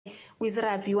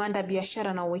Wizara ya Viwanda,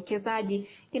 Biashara na Uwekezaji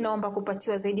inaomba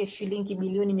kupatiwa zaidi ya shilingi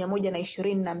bilioni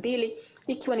 122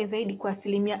 ikiwa ni zaidi kwa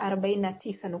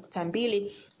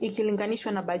 49.2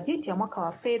 ikilinganishwa na bajeti ya mwaka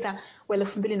wa fedha wa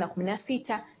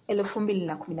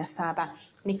 2016-2017.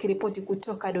 Nikiripoti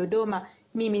kutoka Dodoma,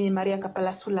 mimi ni Maria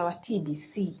Kapalasula wa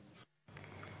TBC.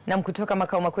 Na kutoka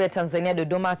makao makuu ya Tanzania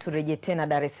Dodoma, turejee tena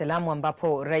Dar es Salaam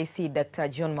ambapo Rais Dr.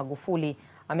 John Magufuli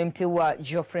amemteua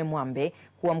Geoffrey Mwambe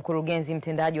kuwa mkurugenzi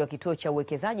mtendaji wa Kituo cha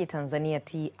Uwekezaji Tanzania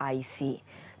TIC.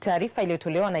 Taarifa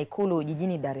iliyotolewa na Ikulu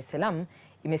jijini Dar es Salaam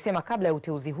imesema kabla ya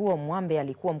uteuzi huo Mwambe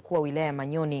alikuwa mkuu wa wilaya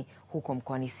Manyoni huko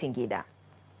Mkoani Singida.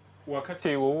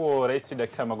 Wakati huo Rais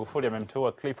Dr. Magufuli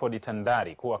amemteua Clifford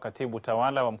Tandari kuwa katibu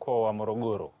tawala wa mkoa wa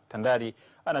Morogoro. Tandari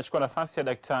anachukua nafasi ya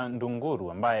Dr.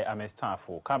 Ndunguru ambaye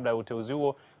amestaafu. Kabla ya uteuzi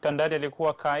huo, Tandari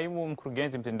alikuwa kaimu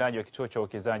mkurugenzi mtendaji wa Kituo cha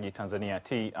Uwekezaji Tanzania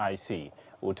TIC.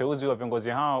 Uteuzi wa viongozi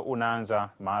hao unaanza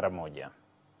mara moja.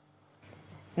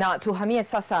 Na tuhamie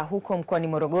sasa huko mkoani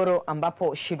Morogoro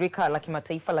ambapo shirika la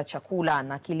kimataifa la chakula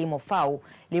na kilimo FAO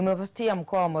limepatia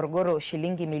mkoa wa Morogoro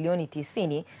shilingi milioni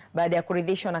 90 baada ya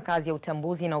kuridhishwa na kazi ya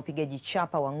utambuzi na upigaji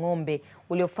chapa wa ng'ombe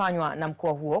uliofanywa na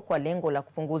mkoa huo kwa lengo la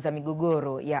kupunguza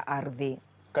migogoro ya ardhi.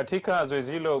 Katika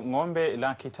zoezi hilo ng'ombe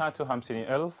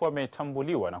 350,000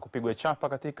 wametambuliwa na kupigwa chapa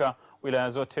katika wilaya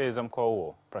zote za mkoa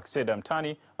huo. Praxeda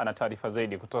Mtani ana taarifa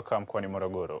zaidi kutoka mkoani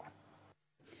Morogoro.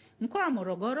 Mkoa wa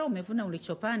Morogoro umevuna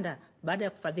ulichopanda baada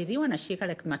ya kufadhiliwa na shirika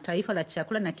la kimataifa la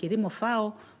chakula na kilimo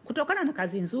FAO kutokana na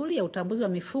kazi nzuri ya utambuzi wa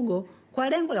mifugo kwa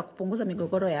lengo la kupunguza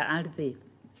migogoro ya ardhi.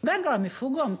 Mganga wa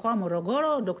mifugo wa mkoa wa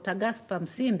Morogoro Dr. Gaspar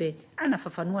Msimbe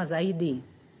anafafanua zaidi.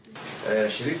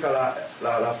 Shirika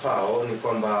la FAO ni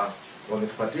kwamba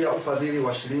wametupatia ufadhili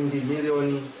wa shilingi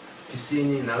milioni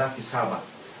 90,700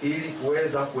 ili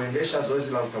kuweza kuendesha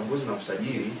zoezi la utambuzi na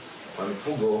usajili wa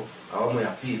mifugo awamu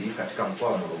ya pili katika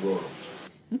mkoa wa Morogoro.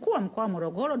 Mkuu wa mkoa wa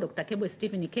Morogoro Dr.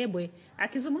 Stephen Kebwe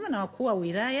akizungumza na wakuu wa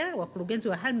wilaya, wakurugenzi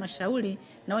wa halmashauri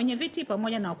na wenye viti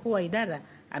pamoja na wakuu wa idara,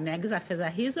 ameagiza fedha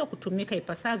hizo kutumika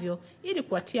ipasavyo ili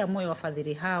kuwatia moyo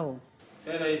wafadhili hao.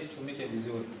 Fedha hii itumike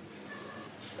vizuri.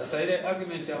 Sasa ile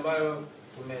agreement ambayo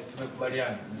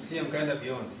tumekubaliana, msie mkaenda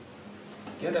beyond.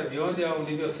 Kienda beyond au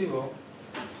ndivyo sivyo,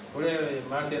 ule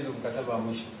maana ndio mkataba wa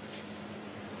mwisho.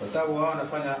 Kwa sababu wao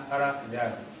wanafanya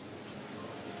idara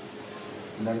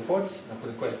na report na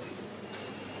request.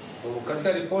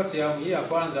 Katika report hii ya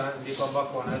kwanza ndiko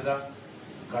ambako wanaweza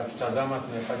kutazama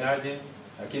tumefanyaje,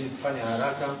 lakini tufanye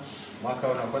haraka, mwaka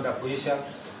unakwenda kuisha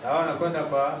na wanakwenda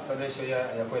kwa financial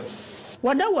ya kwetu.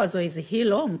 Wadau wa zoezi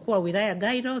hilo, mkuu wa wilaya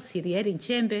Gairo Sirieri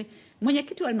Nchembe,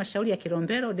 mwenyekiti wa halmashauri ya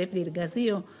Kilombero David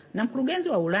Ligazio na mkurugenzi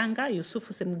wa Ulanga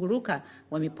Yusufu Semguruka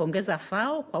wamepongeza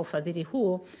FAO kwa ufadhili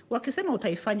huo, wakisema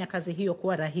utaifanya kazi hiyo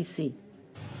kuwa rahisi.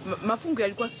 Mafungu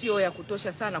yalikuwa sio ya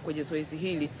kutosha sana kwenye zoezi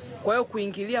hili. Kwa hiyo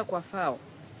kuingilia kwa FAO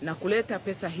na kuleta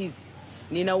pesa hizi,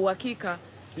 nina uhakika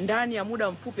ndani ya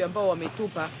muda mfupi ambao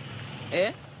wametupa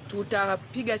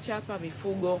tutapiga chapa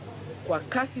mifugo kwa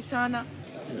kasi sana.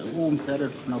 Huu msaada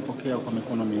tunapokea kwa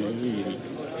mikono miwili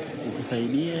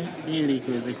utusaidie ili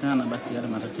ikiwezekana basi yale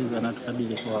matatizo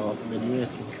yanayotukabili kwa wafugaji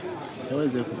wetu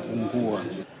yaweze kupungua.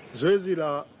 Zoezi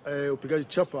la upigaji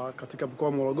chapa katika mkoa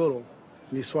wa Morogoro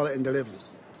ni swala endelevu.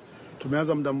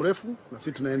 Tumeanza muda mrefu na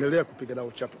sisi tunaendelea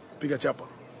kupiga chapa.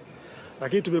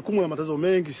 Lakini tumekumbwa na matatizo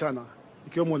mengi sana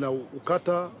ikiwemo na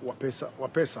ukata wa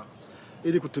pesa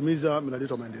ili kutimiza miradi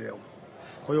yetu ya maendeleo.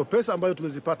 Kwa hiyo pesa ambayo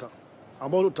tumezipata,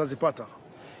 ambayo tutazipata,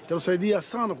 itatusaidia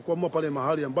sana kukwamua pale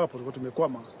mahali ambapo tulikuwa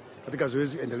tumekwama katika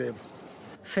zoezi endelevu.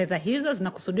 Fedha hizo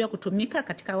zinakusudiwa kutumika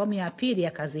katika awamu ya pili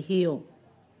ya kazi hiyo.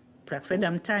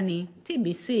 Praxeda Mtani,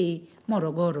 TBC,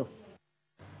 Morogoro.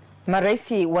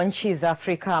 Maraisi wa nchi za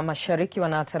Afrika Mashariki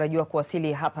wanatarajiwa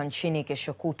kuwasili hapa nchini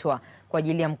kesho kutwa kwa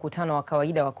ajili ya mkutano wa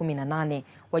kawaida wa 18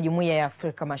 wa Jumuiya ya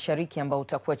Afrika Mashariki ambao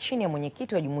utakuwa chini ya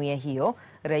mwenyekiti wa jumuiya hiyo,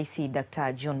 Rais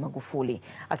Dr. John Magufuli.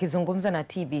 Akizungumza na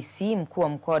TBC, mkuu wa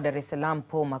mkoa wa Dar es Salaam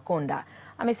Paul Makonda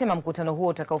amesema mkutano huo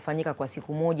utakaofanyika kwa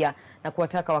siku moja na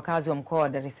kuwataka wakazi wa mkoa wa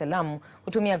Dar es Salaam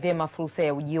kutumia vyema fursa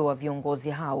ya ujio wa viongozi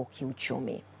hao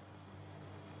kiuchumi.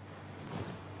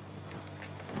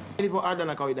 Ilivyo ada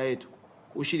na kawaida yetu,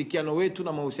 ushirikiano wetu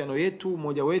na mahusiano yetu,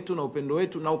 umoja wetu na upendo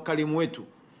wetu na ukarimu wetu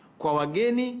kwa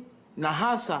wageni na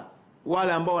hasa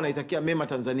wale ambao wanaitakia mema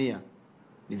Tanzania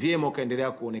ni vyema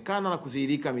ukaendelea kuonekana na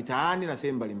kudhihirika mitaani na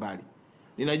sehemu mbalimbali.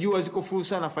 Ninajua ziko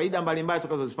fursa na faida mbalimbali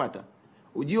tutakazozipata.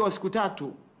 Ujio wa siku 3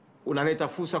 unaleta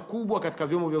fursa kubwa katika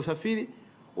vyombo vya usafiri,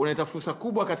 unaleta fursa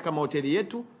kubwa katika mahoteli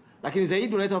yetu, lakini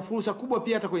zaidi unaleta fursa kubwa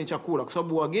pia hata kwenye chakula, kwa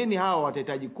sababu wageni hawa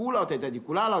watahitaji kula, watahitaji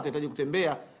kulala, watahitaji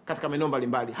kutembea katika maeneo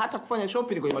mbalimbali, hata kufanya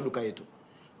shopping kwenye maduka yetu.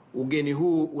 Ugeni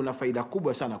huu una faida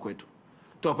kubwa sana kwetu.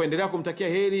 Tunapoendelea kumtakia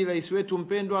heri rais wetu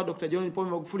mpendwa Dr. John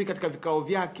Pombe Magufuli katika vikao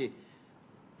vyake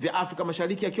vya Afrika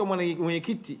Mashariki akiwa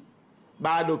mwenyekiti,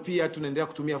 bado pia tunaendelea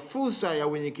kutumia fursa ya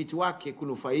mwenyekiti wake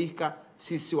kunufaika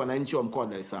sisi wananchi wa mkoa wa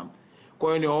Dar es Salaam. Kwa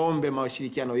hiyo niwaombe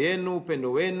mashirikiano yenu,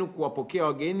 upendo wenu, kuwapokea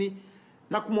wageni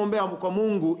na kumwombea kwa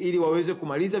Mungu ili waweze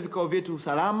kumaliza vikao vyetu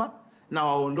salama na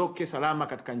waondoke salama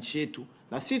katika nchi yetu,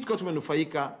 na sisi tukiwa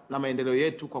tumenufaika na maendeleo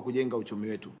yetu kwa kujenga uchumi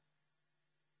wetu.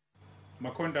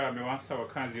 Makonda amewasa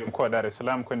wakazi wa mkoa wa Dar es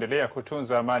Salaam kuendelea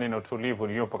kutunza amani na utulivu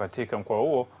uliopo katika mkoa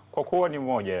huo kwa kuwa ni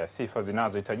moja ya sifa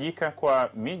zinazohitajika kwa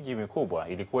miji mikubwa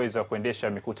ili kuweza kuendesha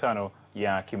mikutano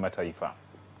ya kimataifa.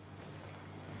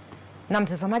 Na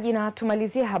mtazamaji, na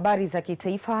tumalizie habari za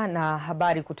kitaifa na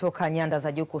habari kutoka nyanda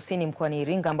za juu kusini mkoani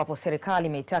Iringa, ambapo serikali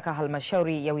imeitaka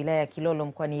halmashauri ya wilaya ya Kilolo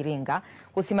mkoani Iringa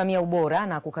kusimamia ubora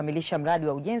na kukamilisha mradi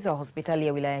wa ujenzi wa hospitali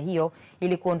ya wilaya hiyo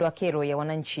ili kuondoa kero ya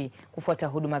wananchi kufuata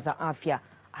huduma za afya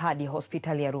hadi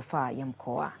hospitali ya rufaa ya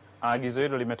Mkoa. Agizo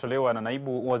hilo limetolewa na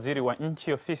naibu waziri wa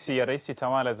nchi ofisi ya Rais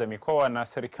tawala za mikoa na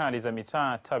serikali za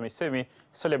mitaa TAMISEMI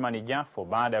Selemani Jafo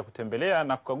baada ya kutembelea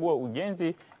na kukagua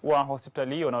ujenzi wa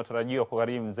hospitali hiyo unaotarajiwa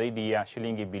kugharimu zaidi ya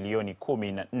shilingi bilioni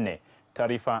 14.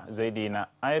 Taarifa zaidi na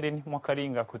Irene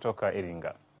Mwakalinga kutoka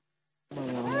Iringa.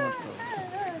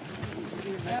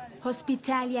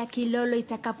 Hospitali ya Kilolo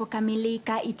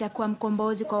itakapokamilika itakuwa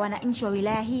mkombozi kwa wananchi wa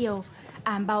wilaya hiyo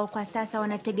ambao kwa sasa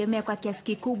wanategemea kwa kiasi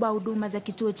kikubwa huduma za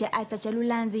kituo cha afya cha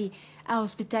Lulanzi au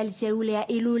hospitali teule ya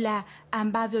Ilula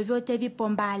ambavyo vyote vipo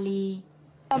mbali.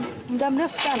 Muda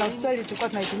mrefu sana hospitali tulikuwa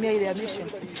tunaitumia ile ya mission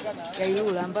ya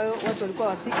Ilula ambayo watu walikuwa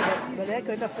wafiki, baada yake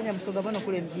waenda kufanya msongamano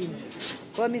kule mjini.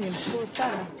 Kwa mimi nimshukuru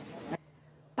sana.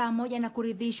 Pamoja na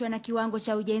kuridhishwa na kiwango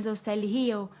cha ujenzi wa hospitali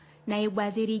hiyo, naibu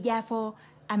waziri Jafo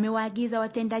amewaagiza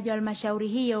watendaji wa halmashauri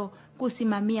hiyo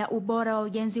kusimamia ubora wa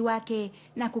ujenzi wake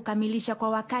na kukamilisha kwa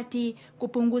wakati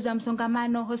kupunguza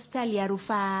msongamano hospitali ya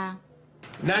rufaa.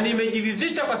 Na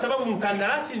nimejiridhisha kwa sababu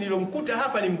mkandarasi nilomkuta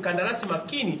hapa ni mkandarasi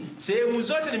makini. Sehemu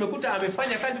zote nimekuta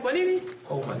amefanya kazi kwa nini?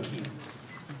 Kwa umakini.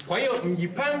 Kwa hiyo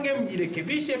mjipange,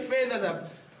 mjirekebishe fedha za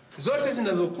zote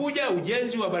zinazokuja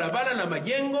ujenzi wa barabara na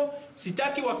majengo.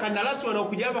 Sitaki wakandarasi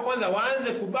wanaokuja hapa kwanza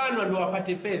waanze kubanwa ndio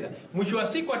wapate fedha. Mwisho wa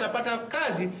siku atapata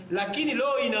kazi lakini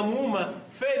leo inamuuma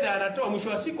fedha anatoa, mwisho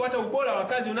wa siku hata ubora wa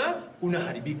kazi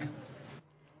unaharibika.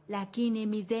 Lakini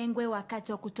mizengwe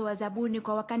wakati wa kutoa zabuni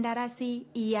kwa wakandarasi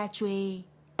iachwe.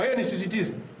 Kwa hiyo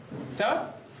nisisitize, sawa?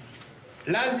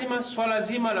 Lazima swala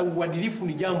zima la uadilifu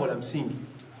ni jambo la msingi.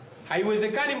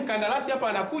 Haiwezekani mkandarasi hapa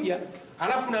anakuja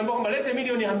alafu naambia kwamba lete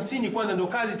milioni 50 kwanza ndio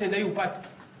kazi tenda hii upate.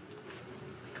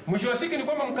 Mwisho wa siku ni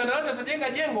kwamba mkandarasi atajenga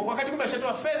jengo wakati kumbe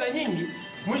ashatoa fedha nyingi.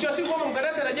 Mwisho wa siku kwamba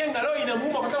mkandarasi anajenga leo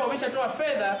inamuuma kwa sababu ameshatoa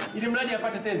fedha ili mradi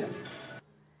apate tenda.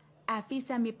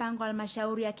 Afisa mipango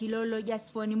halmashauri ya Kilolo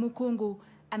Geoffrey Mukungu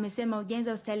amesema ujenzi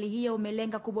wa hospitali hiyo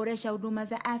umelenga kuboresha huduma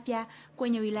za afya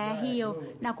kwenye wilaya hiyo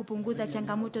na kupunguza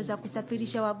changamoto za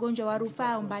kusafirisha wagonjwa wa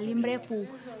rufaa umbali mrefu,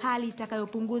 hali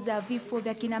itakayopunguza vifo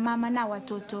vya kina mama na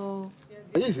watoto.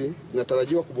 Hizi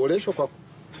zinatarajiwa kuboreshwa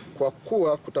kwa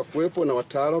kuwa kutakuwepo na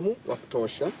wataalamu wa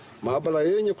kutosha, maabara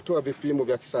yenye kutoa vipimo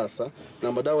vya kisasa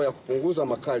na madawa ya kupunguza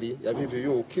makali ya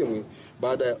VVU ukimwi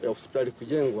baada ya hospitali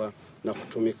kujengwa na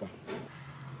kutumika.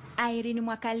 Irene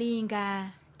Mwakalinga,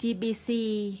 TBC,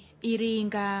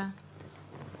 Iringa.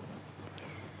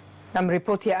 Na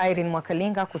ripoti ya Irene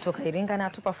Mwakalinga kutoka Iringa na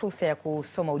atupa fursa ya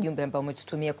kusoma ujumbe ambao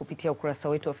umetutumia kupitia ukurasa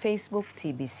wetu wa Facebook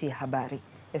TBC Habari.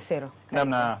 Esero.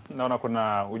 Naona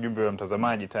kuna ujumbe wa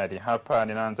mtazamaji tayari hapa.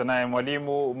 Ninaanza naye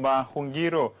Mwalimu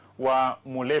Mahungiro wa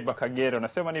Muleba Kagera.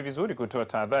 Anasema ni vizuri kutoa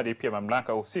tahadhari, pia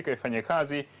mamlaka husika ifanye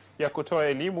kazi ya kutoa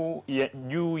elimu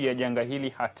juu ya janga hili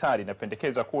hatari.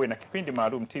 Napendekeza kuwe na kipindi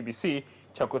maalum TBC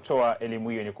cha kutoa elimu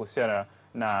hiyo ni kuhusiana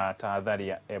na tahadhari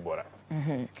ya Ebola.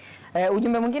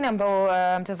 Ujumbe mwingine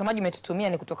ambao mtazamaji umetutumia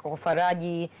ni kutoka kwa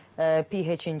Faraji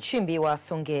PH Nchimbi wa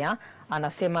Songea.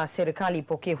 Anasema serikali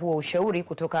ipokee huo ushauri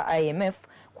kutoka IMF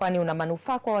kwani una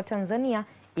manufaa kwa Watanzania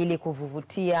ili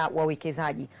kuvuvutia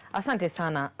wawekezaji. Asante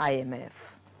sana IMF.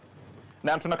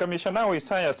 Na tunakamilisha nao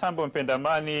Isaya Sambo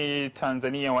Mpendamani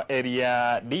Tanzania wa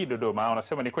area D Dodoma.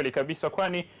 Wanasema ni kweli kabisa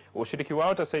kwani ushiriki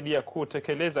wao utasaidia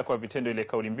kutekeleza kwa vitendo ile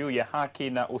kauli mbiu ya haki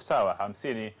na usawa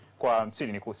 50 kwa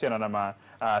 50 ni kuhusiana na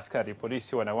askari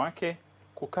polisi wanawake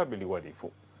kukabili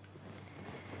uhalifu.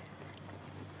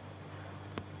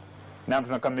 Na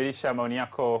tunakamilisha maoni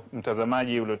yako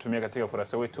mtazamaji uliotumia katika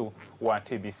ukurasa wetu wa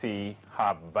TBC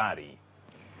Habari.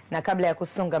 Na kabla ya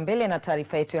kusonga mbele na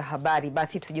taarifa yetu ya habari,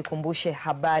 basi tujikumbushe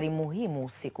habari muhimu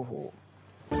usiku huu.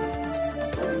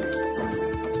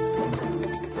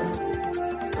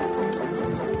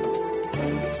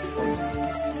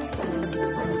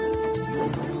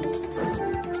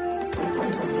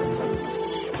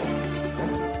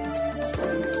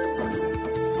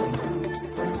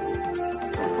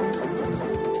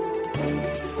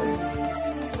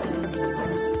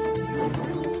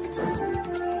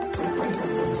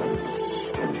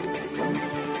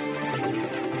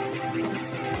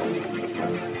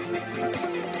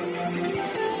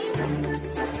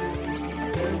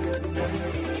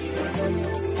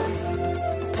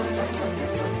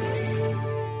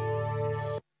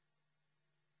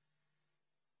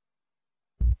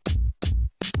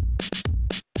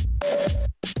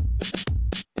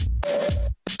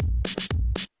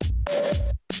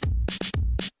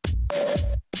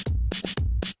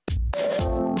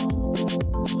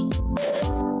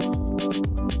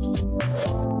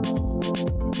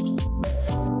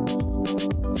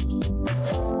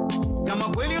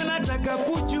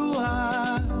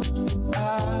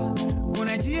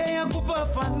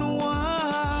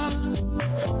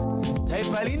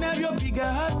 inavyopiga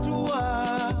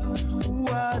hatua,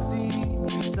 uwazi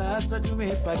sasa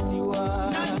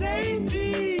tumepatiwa na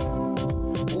TBC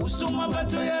kuhusu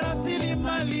mapato ya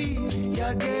rasilimali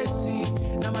ya gesi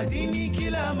na madini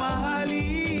kila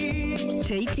mahali.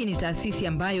 TBC ni taasisi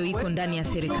ambayo iko ndani ya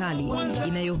serikali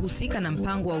inayohusika na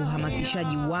mpango wa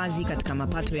uhamasishaji wazi katika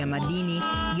mapato ya madini,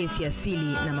 gesi asili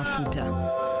na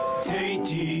mafuta.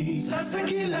 TBC sasa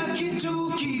kila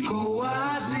kitu kiko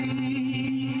wazi.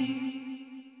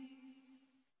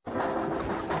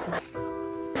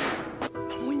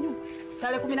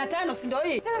 Tarehe 15 si ndio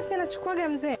hii? Sasa anachukuaga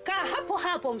mzee. Kaa hapo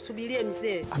hapo msubirie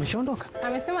mzee. Ameshaondoka?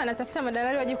 Amesema anatafuta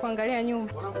madalali waje kuangalia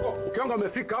nyumba. Ukianga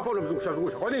amefika hapa unamzungusha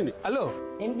zungusha. Kwa nini? Halo?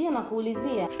 MD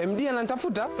anakuulizia. MD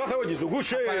ananitafuta? Sasa wewe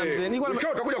jizungushe. Mwisho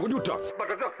utakuja kujuta.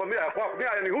 Matatizo ya familia yako mimi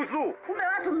hayanihusu. Kumbe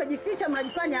watu mmejificha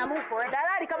mnajifanya hamupo.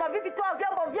 Dalali kama vipi toa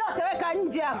vyombo vyote weka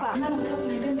nje hapa.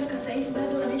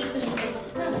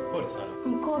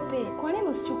 Mkope. Kwa nini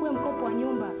usichukue mkopo wa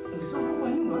nyumba? Mkopo wa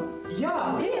nyumba? Ndio,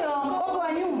 mkopo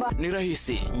wa nyumba. Ni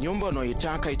rahisi. Nyumba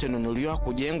unayoitaka itanunuliwa,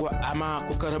 kujengwa ama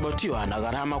kukarabatiwa na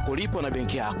gharama kulipwa na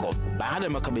benki yako. Baada ya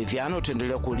makabidhiano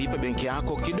utaendelea kulipa benki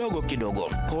yako kidogo kidogo.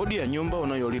 Kodi ya nyumba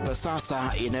unayolipa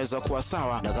sasa inaweza kuwa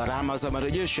sawa na gharama za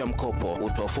marejesho ya mkopo.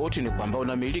 Utofauti ni kwamba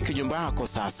unamiliki nyumba yako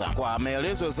sasa. Kwa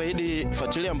maelezo zaidi,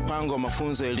 fuatilia mpango wa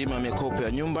mafunzo ya elimu ya mikopo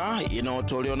ya nyumba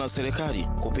inayotolewa na serikali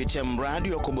kupitia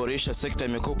mradi wa kuboresha sekta ya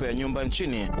mikopo ya nyumba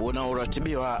nchini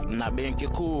unaoratibiwa na Benki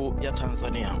Kuu ya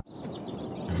Tanzania.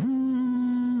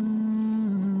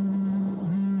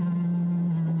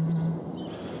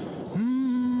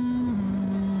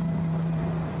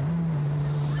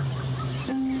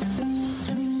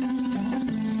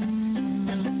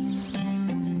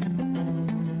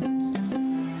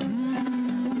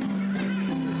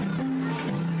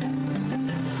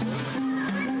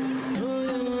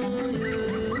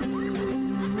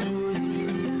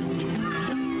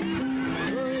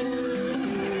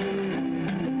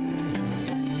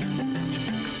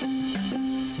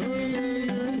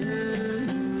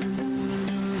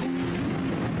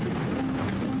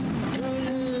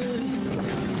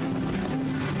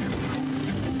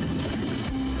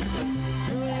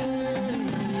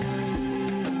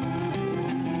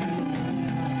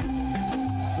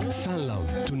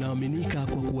 Tunaaminika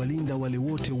kwa kuwalinda wale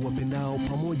wote uwapendao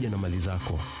pamoja na mali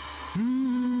zako.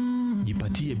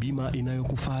 Jipatie bima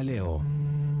inayokufaa leo.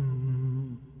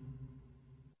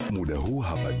 Muda huu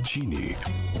hapa nchini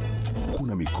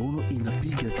kuna mikono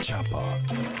inapiga chapa,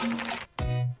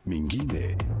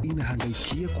 mingine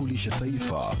inahangaikia kulisha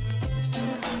taifa,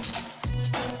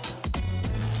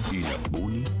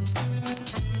 inabuni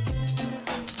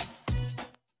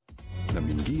na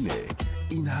mingine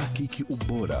inahakiki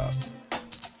ubora.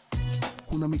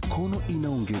 Kuna mikono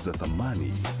inaongeza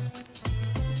thamani,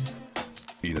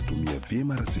 inatumia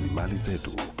vyema rasilimali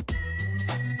zetu,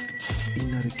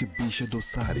 inarekebisha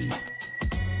dosari,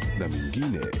 na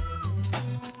mingine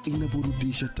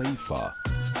inaburudisha taifa.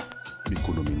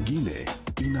 Mikono mingine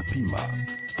inapima,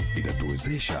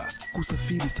 inatuwezesha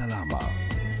kusafiri salama,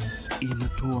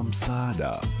 inatoa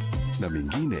msaada, na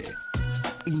mingine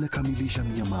inakamilisha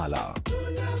miamala.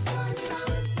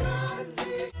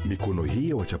 Mikono hii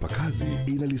ya wachapakazi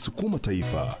inalisukuma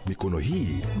taifa. Mikono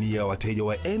hii ni ya wateja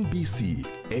wa NBC.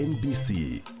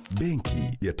 NBC,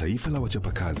 Benki ya Taifa la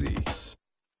Wachapakazi.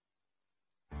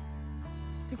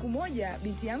 Siku moja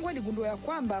binti yangu aligundua ya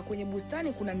kwamba kwenye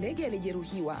bustani kuna ndege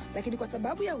alijeruhiwa, lakini kwa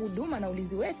sababu ya huduma na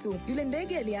ulinzi wetu, yule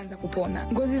ndege alianza kupona.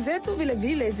 Ngozi zetu vile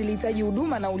vile zilihitaji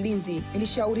huduma na ulinzi.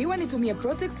 Nilishauriwa nitumie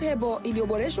Protex Hebo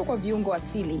iliyoboreshwa kwa viungo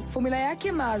asili. Formula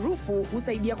yake maarufu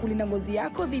husaidia kulinda ngozi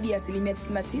yako dhidi ya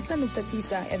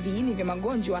 99.9% ya viini vya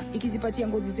magonjwa, ikizipatia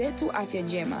ngozi zetu afya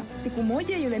njema. Siku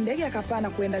moja yule ndege akapaa na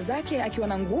kuenda zake akiwa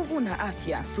na nguvu na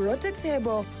afya. Protex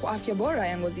Hebo kwa afya bora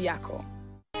ya ngozi yako.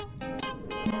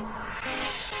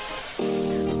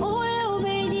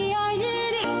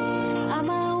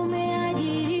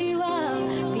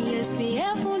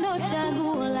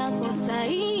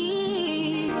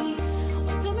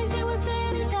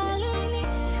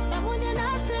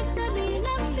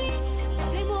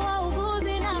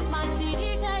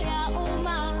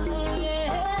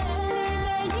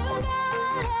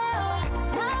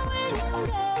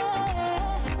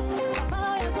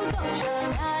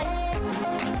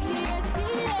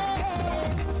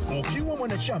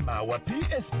 Mwanachama wa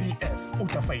PSPF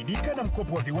utafaidika na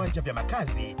mkopo wa viwanja vya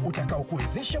makazi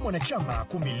utakaokuwezesha mwanachama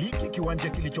kumiliki kiwanja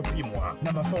kilichopimwa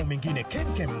na mafao mengine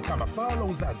kemkem kama fao la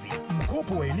uzazi,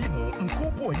 mkopo wa elimu,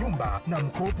 mkopo wa nyumba na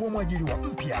mkopo wa mwajiriwa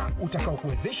mpya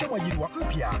utakaokuwezesha mwajiriwa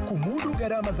mpya kumudu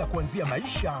gharama za kuanzia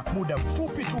maisha muda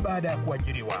mfupi tu baada ya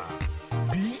kuajiriwa.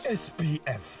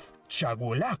 PSPF,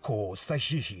 chaguo lako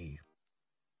sahihi.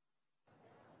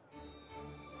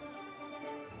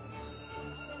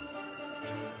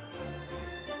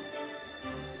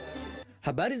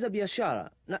 Habari za biashara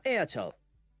na Airtel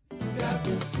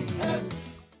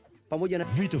pamoja na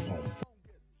Vitaphone.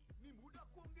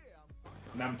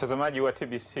 Na mtazamaji wa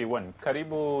TBC1,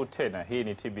 karibu tena. Hii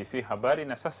ni TBC Habari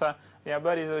na sasa ni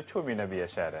habari za uchumi na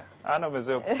biashara. Ana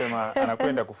umezoea kusema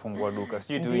anakwenda kufungua duka.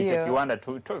 Sijui tuite kiwanda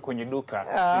tutoe kwenye duka,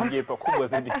 ingie pakubwa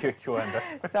zaidi kiwe kiwanda.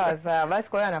 Sawa, basi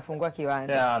kwa hiyo anafungua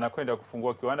kiwanda. Anakwenda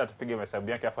kufungua kiwanda, tupige mahesabu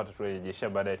yake afa tuturejesha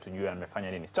baadaye tujue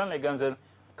amefanya nini. Stanley Ganzel,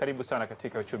 karibu sana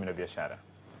katika uchumi na biashara.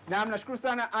 Na mnashukuru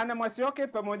sana Ana Mwasioke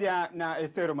pamoja na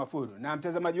Esero Mafuru. Na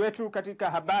mtazamaji wetu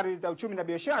katika habari za uchumi na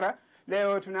biashara,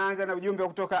 leo tunaanza na ujumbe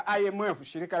kutoka IMF,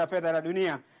 shirika la fedha la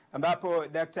dunia, ambapo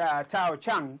Dr. Tao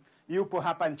Chang yupo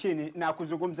hapa nchini na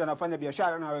kuzungumza na wafanya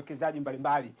biashara na wawekezaji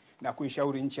mbalimbali na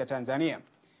kuishauri nchi ya Tanzania.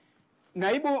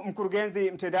 Naibu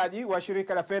mkurugenzi mtendaji wa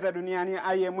shirika la fedha duniani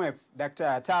IMF,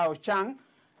 Dr. Tao Chang,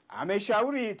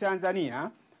 ameshauri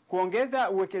Tanzania kuongeza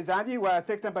uwekezaji wa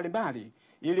sekta mbalimbali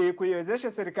ili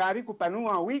kuiwezesha serikali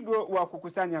kupanua wigo wa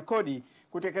kukusanya kodi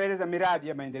kutekeleza miradi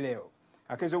ya maendeleo.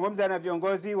 Akizungumza na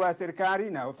viongozi wa serikali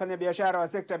na wafanyabiashara wa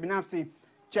sekta binafsi,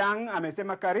 Chang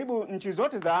amesema karibu nchi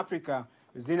zote za Afrika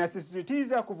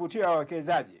zinasisitiza kuvutia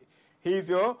wawekezaji.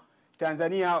 Hivyo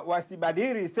Tanzania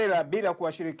wasibadili sera bila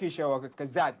kuwashirikisha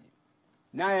wawekezaji.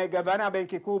 Naye gavana wa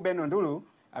Benki Kuu Ben Ondulu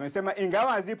amesema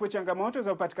ingawa zipo changamoto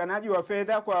za upatikanaji wa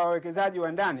fedha kwa wawekezaji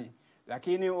wa ndani,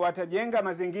 lakini watajenga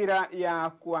mazingira ya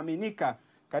kuaminika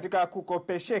katika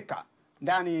kukopesheka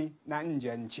ndani na nje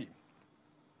ya nchi.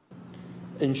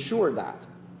 Ensure that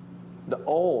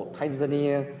all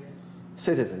Tanzanian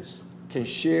citizens can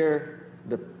share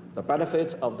the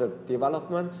benefits of the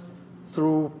development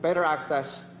through better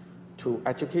access to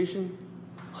education,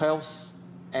 health,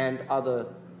 and other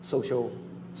social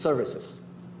services.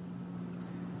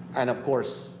 And of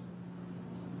course,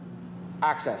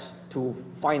 access to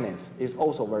finance is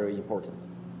also very important.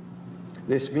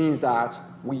 This means that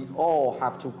we all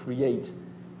have to create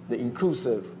the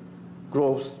inclusive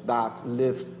growth that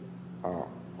lifts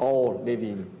all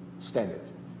living standards.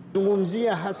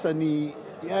 Zungumzia hasa ni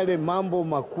yale mambo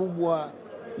makubwa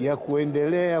ya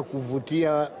kuendelea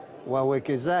kuvutia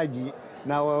wawekezaji,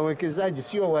 na wawekezaji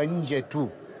sio wa nje tu,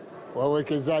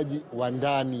 wawekezaji wa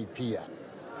ndani pia.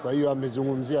 Kwa hiyo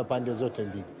amezungumzia pande zote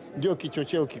mbili. Ndio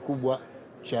kichocheo kikubwa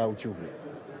cha uchumi.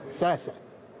 Sasa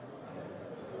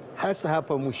hasa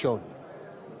hapa mwishoni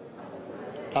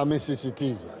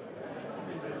amesisitiza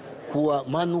kuwa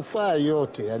manufaa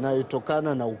yote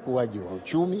yanayotokana na ukuaji wa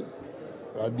uchumi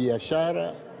wa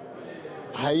biashara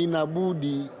haina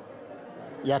budi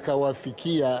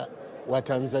yakawafikia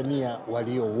Watanzania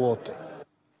walio wote.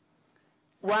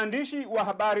 Waandishi wa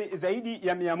habari zaidi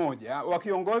ya 100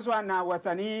 wakiongozwa na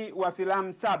wasanii wa filamu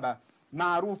 7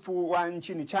 maarufu wa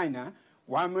nchini China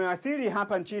wamewasili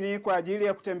hapa nchini kwa ajili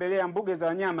ya kutembelea mbuga za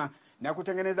wanyama na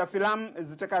kutengeneza filamu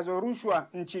zitakazorushwa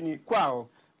nchini kwao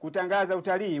kutangaza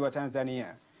utalii wa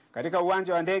Tanzania. Katika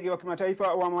uwanja wa ndege wa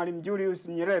kimataifa wa Mwalimu Julius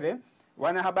Nyerere,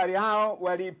 wanahabari hao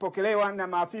walipokelewa na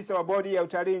maafisa wa bodi ya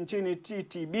utalii nchini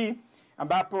TTB,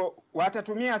 ambapo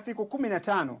watatumia siku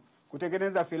 15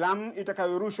 kutengeneza filamu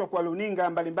itakayorushwa kwa runinga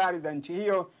mbalimbali za nchi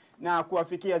hiyo na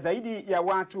kuwafikia zaidi ya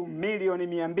watu milioni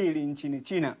 200 nchini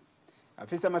China.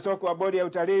 Afisa masoko wa bodi ya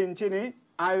utalii nchini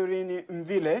Irene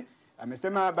Mvile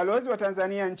amesema balozi wa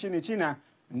Tanzania nchini China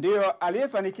ndio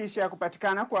aliyefanikisha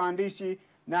kupatikana kwa waandishi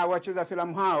na wacheza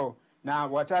filamu hao, na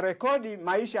watarekodi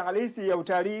maisha halisi ya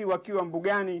utalii wakiwa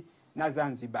mbugani na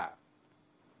Zanzibar.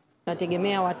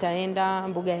 Nategemea wataenda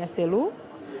mbuga ya Selous,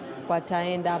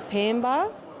 wataenda Pemba,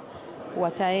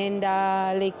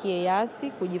 wataenda Lake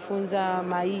Eyasi kujifunza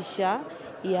maisha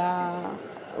ya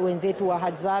wenzetu wa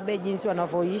Hadzabe jinsi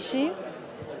wanavyoishi,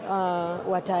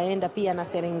 wataenda pia na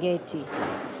Serengeti.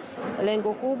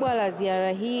 Lengo kubwa la ziara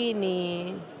hii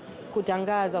ni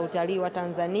kutangaza utalii wa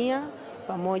Tanzania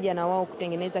pamoja na wao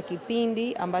kutengeneza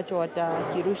kipindi ambacho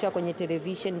watakirusha kwenye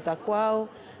television za kwao.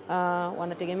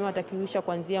 Wanategemea watakirusha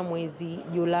kuanzia mwezi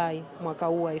Julai mwaka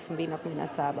huu wa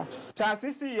 2017.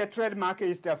 Taasisi ya Trademark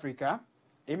East Africa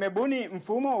imebuni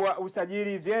mfumo wa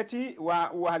usajili vyeti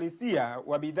wa uhalisia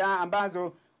wa bidhaa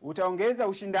ambazo utaongeza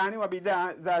ushindani wa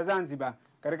bidhaa za Zanzibar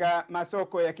katika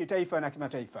masoko ya kitaifa na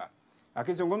kimataifa.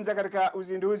 Akizungumza katika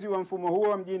uzinduzi wa mfumo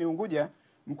huo mjini Unguja,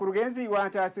 mkurugenzi wa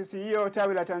taasisi hiyo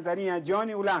tawi la Tanzania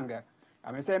John Ulanga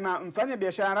amesema mfanya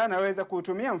biashara anaweza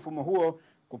kutumia mfumo huo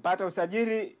kupata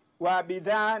usajili wa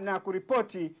bidhaa na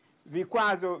kuripoti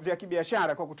vikwazo vya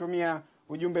kibiashara kwa kutumia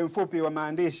ujumbe mfupi wa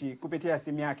maandishi kupitia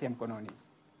simu yake ya mkononi.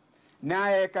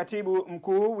 Naye katibu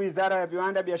mkuu Wizara ya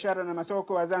Viwanda, Biashara na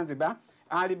Masoko wa Zanzibar,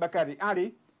 Ali Bakari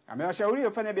Ali, amewashauri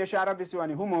wafanya biashara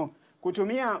visiwani humo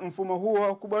kutumia mfumo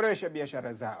huo kuboresha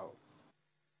biashara zao.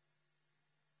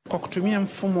 Kwa kutumia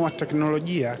mfumo wa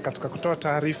teknolojia katika kutoa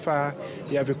taarifa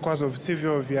ya vikwazo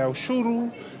visivyo vya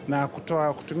ushuru na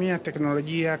kutumia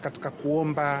teknolojia katika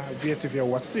kuomba vyeti vya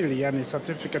uwasili, yani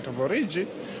certificate of origin,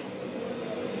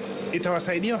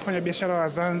 itawasaidia wafanyabiashara wa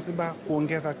Zanzibar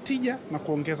kuongeza tija na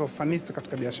kuongeza ufanisi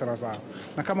katika biashara zao.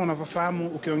 Na kama unavyofahamu,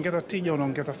 ukiongeza tija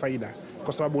unaongeza faida,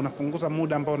 kwa sababu unapunguza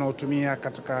muda ambao unaotumia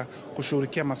katika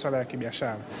kushughulikia masuala ya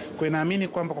kibiashara. Kwa hiyo naamini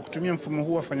kwamba kwa kutumia mfumo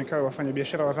huu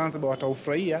wafanyabiashara wa Zanzibar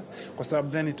wataufurahia, kwa sababu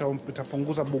then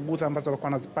itapunguza bugudha ambazo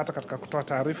walikuwa wanazipata katika kutoa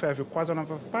taarifa ya vikwazo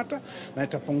wanavyopata, na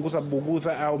itapunguza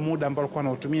bugudha au muda ambao walikuwa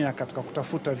wanaotumia katika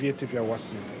kutafuta vyeti vya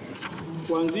uwasili.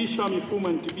 Kuanzisha mifumo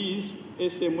ya NTBs,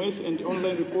 SMS and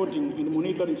online reporting and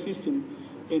monitoring system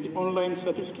and online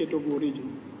certificate of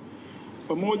origin,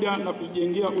 pamoja na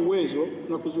kujengea uwezo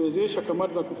na kuziwezesha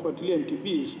kamati za kufuatilia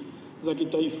NTBs za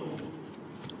kitaifa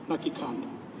na kikanda.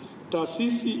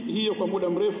 Taasisi hiyo kwa muda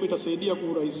mrefu itasaidia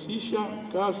kurahisisha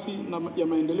kasi ya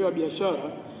maendeleo ya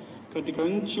biashara katika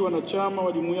nchi wanachama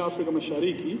wa Jumuiya ya Afrika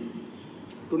Mashariki.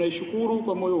 Tunaishukuru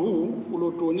kwa moyo huu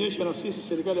uliotuonyesha, na sisi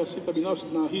serikali ya sekta binafsi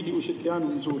tunaahidi ushirikiano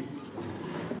mzuri.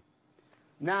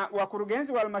 Na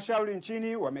wakurugenzi wa halmashauri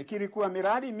nchini wamekiri kuwa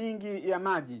miradi mingi ya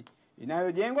maji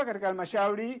inayojengwa katika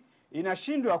halmashauri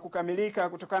inashindwa kukamilika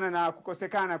kutokana na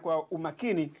kukosekana kwa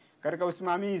umakini katika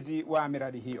usimamizi wa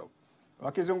miradi hiyo.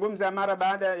 Wakizungumza mara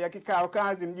baada ya kikao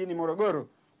kazi mjini Morogoro,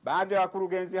 baadhi ya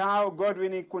wakurugenzi hao,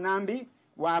 Godwin Kunambi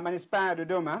wa Manispaa ya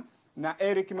Dodoma na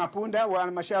Eric Mapunda wa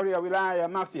halmashauri ya wilaya ya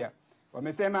Mpya,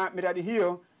 wamesema miradi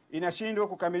hiyo inashindwa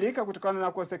kukamilika kutokana na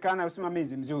kukosekana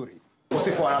usimamizi mzuri.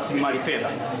 Ukosefu wa rasilimali fedha,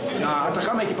 na hata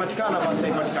kama ikipatikana basi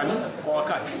haipatikani kwa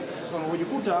wakati. Sasa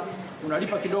unajikuta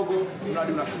unalipa kidogo,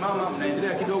 mradi unasimama,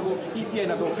 unaendelea kidogo. Hii pia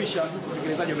inadhoofisha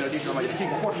utekelezaji wa miradi ya maji. Lakini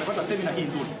kwa kuwa tumepata semina hii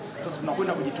nzuri, sasa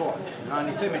tunakwenda kujitoa. Na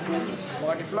niseme tu,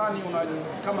 wakati fulani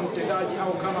kama mtendaji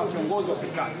au kama kiongozi wa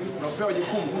serikali unapewa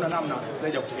jukumu, una namna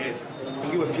zaidi ya kutekeleza.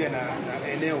 Ingiwa pia na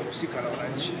eneo husika la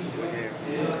wananchi wenyewe.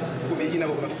 Kwa vijana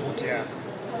ambao tunatofautiana.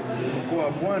 Mkoa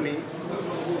wa Pwani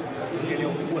eneo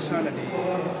kubwa sana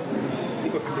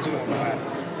liko pembezoni mwa bahari.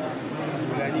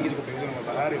 Wilaya nyingi ziko pembezoni mwa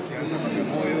bahari, ukianza mpaka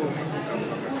Moyo,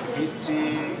 Kibiti,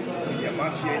 ya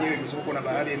Mpya yenyewe imezungukwa na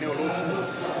bahari eneo lote.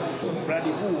 Mradi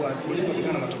huu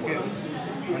ulipopatikana matokeo,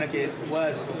 manake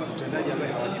wazi kwamba mtendaji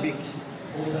ambaye hawajibiki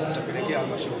utapelekea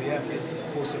halmashauri yake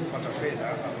kose kupata fedha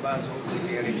ambazo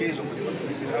zingeelekezwa kwenye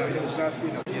matumizi hayo ya usafi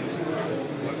na ujenzi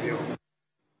wa vyoo.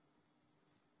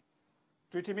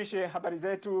 Tuhitimishe habari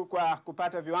zetu kwa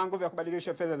kupata viwango vya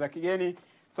kubadilisha fedha za kigeni,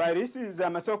 fairisi za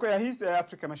masoko ya hisa ya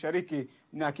Afrika Mashariki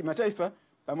na kimataifa,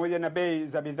 pamoja na bei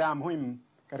za bidhaa muhimu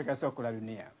katika soko la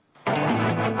dunia.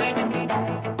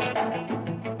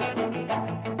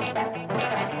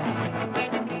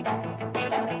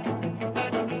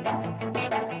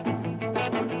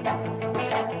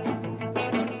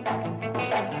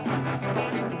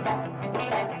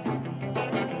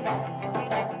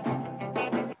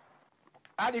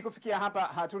 Hadi kufikia hapa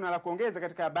hatuna la kuongeza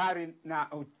katika habari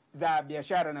za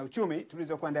biashara na uchumi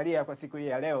tulizokuandalia kwa siku hii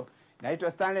ya leo.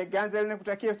 Naitwa Stanley Ganzel,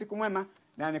 nikutakia usiku mwema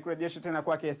na nikurejeshe tena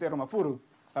kwake Esero Mafuru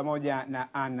pamoja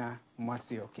na Ana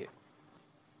Mwasioke.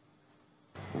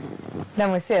 Na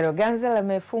Mwesero, Ganzel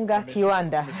amefunga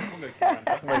kiwanda.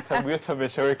 Mahesabu yote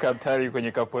ameshaweka hatari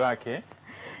kwenye kapu lake.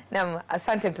 Naam,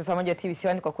 asante mtazamaji wa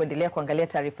TBC1 kwa kuendelea kuangalia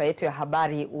taarifa yetu ya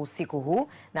habari usiku huu,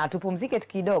 na tupumzike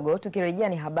kidogo. Tukirejea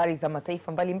ni habari za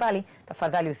mataifa mbalimbali.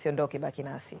 Tafadhali usiondoke, baki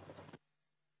nasi.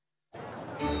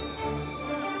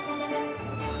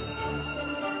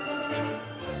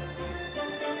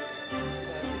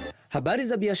 Habari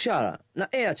za biashara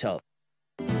na Airtel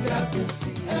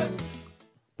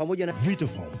pamoja na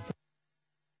Vitaphone.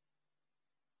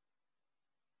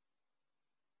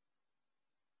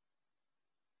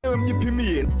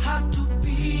 Mjipimie.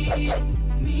 Hatupimi.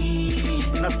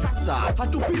 Na sasa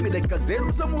hatupimi dakika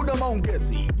zenu za muda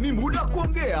maongezi. Ni muda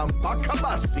kuongea mpaka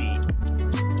basi.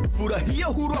 Furahia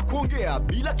uhuru wa kuongea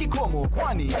bila kikomo,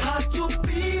 kwani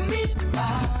hatupimi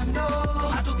bando.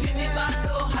 Hatupimi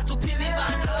bando. Hatupimi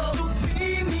bando.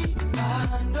 Hatupimi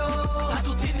bando.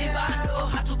 Hatupimi bando.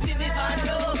 Hatupimi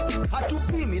bando.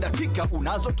 Hatupimi dakika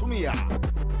unazotumia.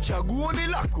 Chaguo ni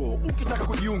lako ukitaka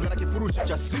kujiunga na kifurushi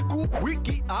cha siku,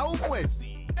 wiki au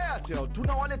mwezi. Airtel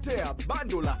tunawaletea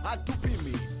bando la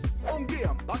hatupimi.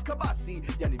 Ongea mpaka basi,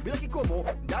 yani bila kikomo,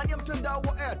 ndani ya mtandao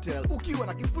wa Airtel ukiwa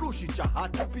na kifurushi cha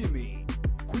hatupimi.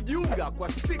 Kujiunga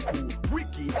kwa siku,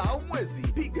 wiki au mwezi,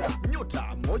 piga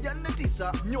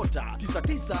 *149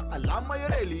 *99 alama ya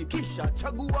reli kisha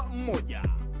chagua mmoja.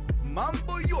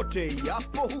 Mambo yote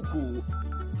yapo huku.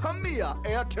 Hamia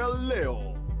Airtel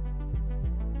leo.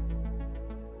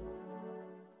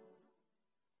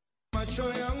 Macho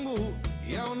yangu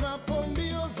yaonapo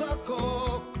mbio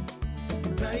zako,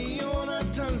 naiona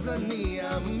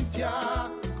Tanzania mpya.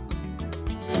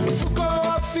 Mfuko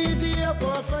wa fidia kwa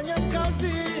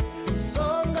wafanyakazi,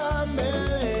 songa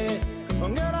mbele.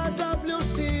 Hongera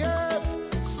WCF,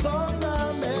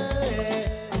 songa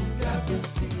mbele.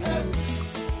 WCF,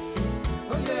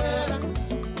 hongera.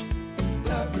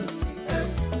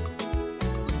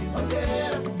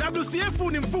 WCF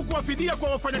ni mfuko wa fidia kwa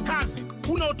wafanyakazi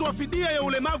unaotoa fidia ya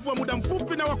ulemavu wa muda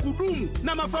mfupi na wa kudumu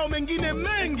na mafao mengine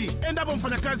mengi endapo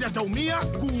mfanyakazi ataumia,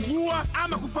 kuugua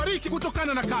ama kufariki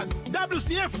kutokana na kazi.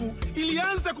 WCF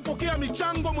ilianza kupokea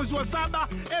michango mwezi wa 7,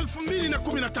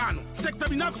 2015. Sekta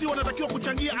binafsi wanatakiwa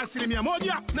kuchangia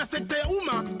 1% na sekta ya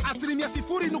umma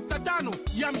 0.5%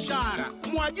 ya mshahara.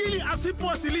 Mwajiri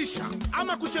asipowasilisha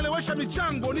ama kuchelewesha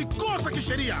michango ni kosa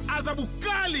kisheria, adhabu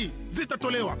kali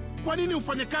zitatolewa. Kwa nini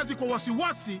ufanye kazi kwa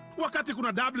wasiwasi wakati kuna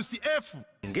WCF?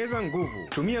 Ongeza nguvu.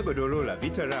 Tumia godoro la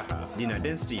Vita Raha, lina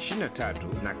density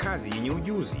 23 na kazi yenye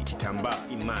ujuzi. Kitambaa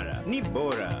imara, ni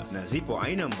bora na zipo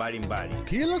aina mbalimbali.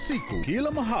 Kila siku,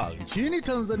 kila mahali nchini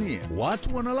Tanzania,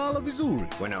 watu wanalala vizuri,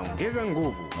 wanaongeza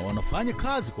nguvu na wanafanya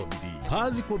kazi kwa bidii.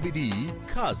 Kazi kwa bidii,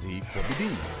 kazi kwa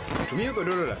bidii. Tumia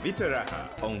godoro la Vita Raha,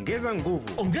 ongeza nguvu.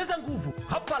 Ongeza nguvu,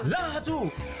 hapa raha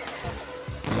tu.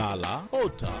 Lala,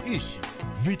 ota, ishi.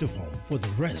 Vitafoam for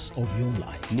the rest of your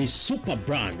life. Ni super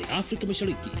brand Afrika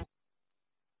Mashariki.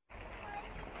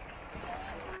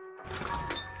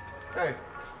 Hey,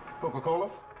 Coca-Cola?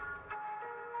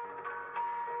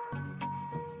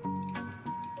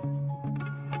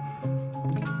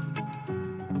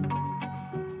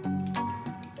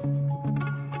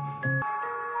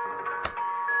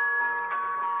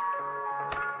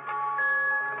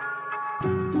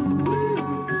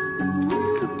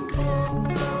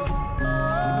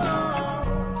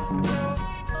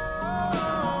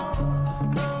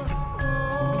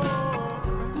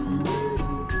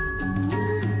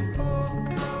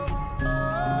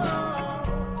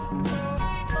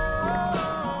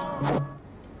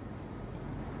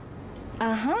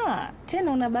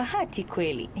 Tena una bahati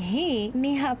kweli. Hii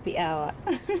ni happy hour.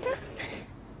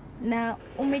 Na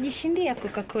umejishindia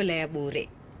Coca-Cola ya bure.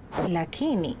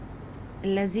 Lakini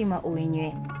lazima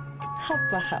uinywe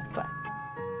hapa hapa.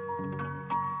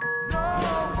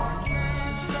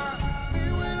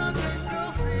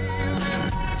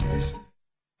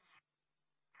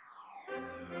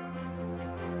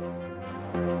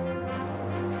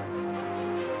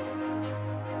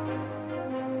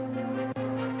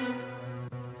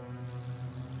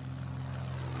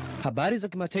 Habari za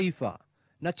kimataifa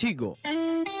na Tigo.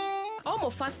 Omo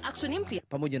Fast Action Mpya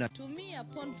pamoja na tumia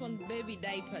Ponton Baby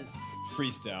Diapers.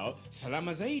 Freestyle,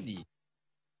 salama zaidi.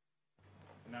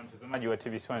 Na mtazamaji wa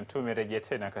TBC1, tumerejea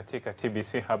tena katika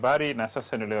TBC Habari, na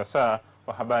sasa ni leo saa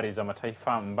wa habari za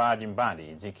mataifa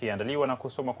mbalimbali zikiandaliwa na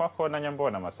kusoma kwako na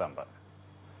Nyambona Masamba.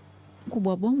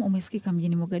 Mkubwa wa bomu umesikika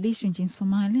mjini Mogadishu nchini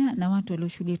Somalia, na watu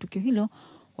walioshuhudia tukio hilo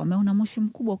wameona moshi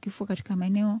mkubwa ukifuka katika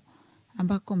maeneo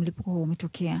ambako mlipuko huo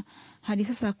umetokea. Hadi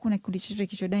sasa hakuna kikundi chochote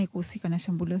kilichodai kuhusika na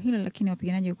shambulio hilo, lakini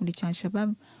wapiganaji wa kundi cha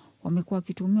Al-Shabaab wamekuwa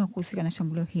wakituhumiwa kuhusika na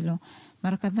shambulio hilo.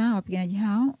 Mara kadhaa wapiganaji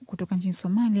hao kutoka nchini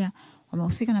Somalia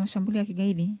wamehusika na mashambulio ya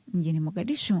kigaidi mjini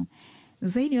Mogadishu.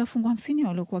 Zaidi ya wafungwa 50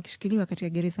 waliokuwa wakishikiliwa katika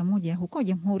gereza moja huko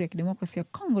Jamhuri ya Kidemokrasia ya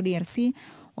Kongo DRC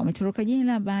wametoroka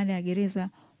jela baada ya gereza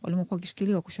walimokuwa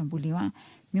wakishikiliwa kushambuliwa.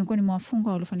 Miongoni mwa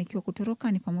wafungwa waliofanikiwa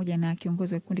kutoroka ni pamoja na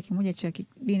kiongozi wa kikundi kimoja cha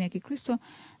dini ya Kikristo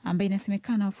ambaye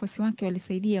inasemekana wafuasi wake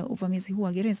walisaidia uvamizi huu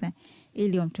wa gereza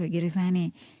ili wamtoe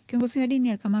gerezani. Kiongozi wa dini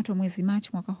alikamatwa mwezi Machi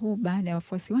mwaka huu baada ya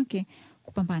wafuasi wake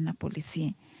kupambana na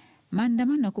polisi.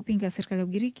 Maandamano ya kupinga serikali ya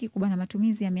Ugiriki kubana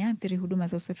matumizi yameathiri huduma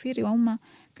za usafiri wa umma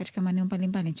katika maeneo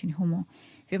mbalimbali nchini humo.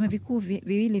 Vyama vikuu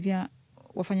viwili vya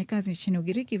wafanyakazi nchini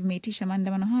Ugiriki vimeitisha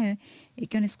maandamano hayo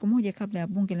ikiwa ni siku moja kabla ya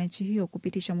bunge la nchi hiyo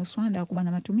kupitisha muswada wa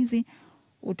kubana matumizi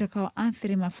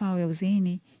utakaoathiri mafao ya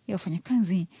uzeeni ya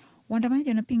wafanyakazi. Waandamanaji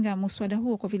wanapinga muswada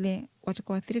huo kwa vile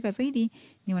watakaoathirika zaidi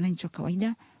ni wananchi wa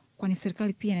kawaida, kwani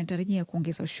serikali pia inatarajia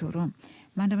kuongeza ushuru.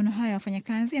 Maandamano haya ya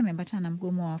wafanyakazi yameambatana na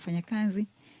mgomo wa wafanyakazi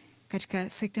katika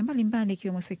sekta mbalimbali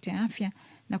ikiwemo sekta ya afya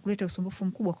na kuleta usumbufu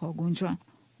mkubwa kwa wagonjwa.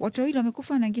 Watu wawili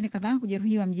wamekufa na wengine kadhaa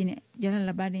kujeruhiwa mjini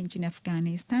Jalalabad nchini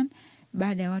Afghanistan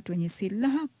baada ya watu wenye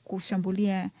silaha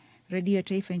kushambulia redio ya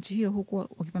taifa nchi hiyo huku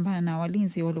wakipambana na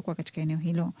walinzi waliokuwa katika eneo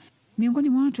hilo. Miongoni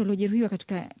mwa watu waliojeruhiwa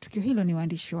katika tukio hilo ni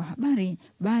waandishi wa habari.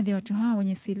 Baadhi ya watu hao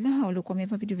wenye silaha waliokuwa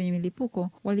wamevaa vitu vyenye milipuko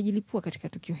walijilipua katika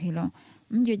tukio hilo.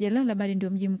 Mji wa Jalalabad ndio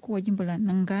mji mkuu wa jimbo la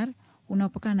Nangar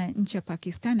unaopakana na nchi ya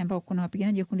Pakistan ambao kuna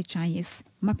wapiganaji wa kundi cha IS.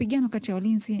 Mapigano kati ya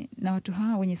walinzi na watu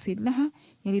hao wenye silaha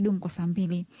yalidumu kwa saa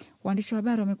 2. Waandishi wa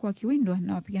habari wamekuwa wakiwindwa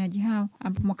na wapiganaji hao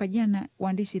ambapo mwaka jana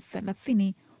waandishi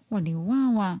 30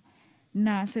 waliuawa.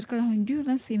 Na serikali ya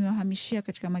Honduras imewahamishia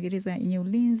katika magereza yenye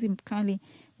ulinzi mkali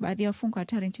baadhi ya wafungwa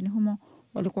hatari nchini humo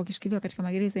walikuwa wakishikiliwa katika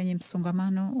magereza yenye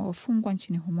msongamano wa wafungwa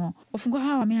nchini humo. Wafungwa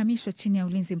hao wamehamishwa chini ya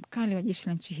ulinzi mkali wa jeshi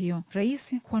la nchi hiyo.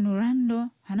 Rais Juan Orlando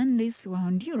Hernandez wa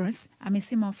Honduras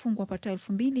amesema wafungwa wapatao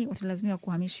 2000 watalazimika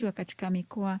kuhamishiwa katika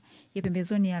mikoa ya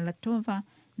pembezoni ya La Toba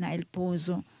na El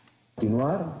Pozo.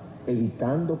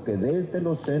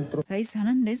 Rais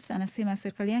Hernandez anasema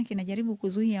serikali yake inajaribu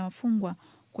kuzuia wafungwa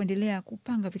kuendelea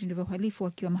kupanga vitendo vya uhalifu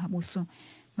wakiwa mahabusu.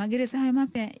 Magereza hayo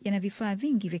mapya yana vifaa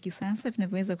vingi vya kisasa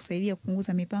vinavyoweza kusaidia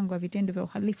kupunguza mipango ya vitendo vya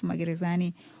uhalifu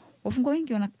magerezani. Wafungwa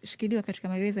wengi wanashikiliwa katika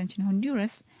magereza nchini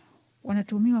Honduras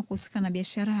wanatuhumiwa kuhusika na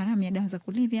biashara haramu ya dawa za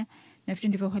kulevya na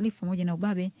vitendo vya uhalifu pamoja na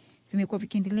ubabe vimekuwa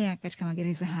vikiendelea katika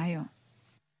magereza hayo.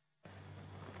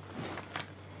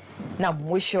 Na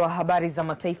mwisho wa habari za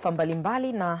mataifa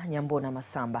mbalimbali na Nyambona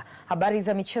Masamba. Habari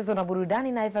za michezo na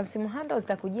burudani na Evansi Muhando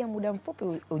zitakujia muda mfupi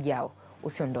ujao.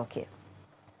 Usiondoke.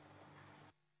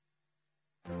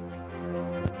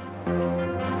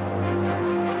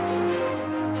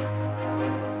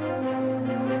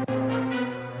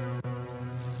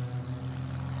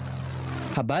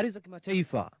 Habari za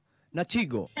kimataifa na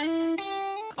Tigo.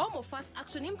 Fast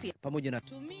action Mpya pamoja na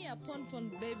tumia Ponpon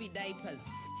baby diapers.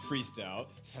 Freestyle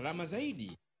salama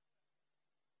zaidi.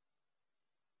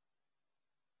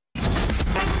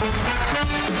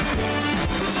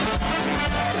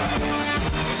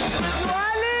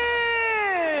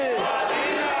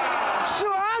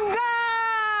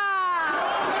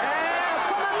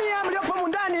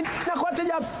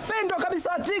 Pendwa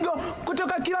kabisa wa Tigo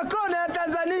kutoka kila kona ya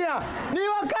Tanzania. Ni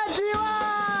wakati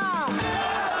wa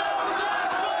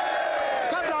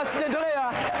kabla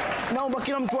asiendelea, naomba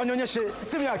kila mtu anyonyeshe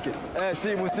simu yake.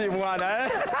 Simu bwana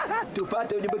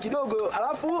tupate ujumbe kidogo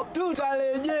alafu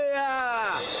tutarejea.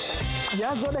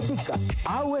 Jazo dakika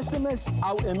au SMS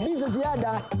au MB za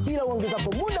ziada kila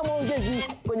uongezapo muda maongezi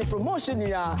kwenye promotion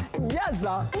ya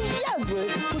Jaza Ujazwe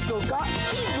kutoka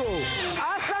Tigo.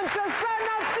 Asante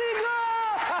sana Tigo.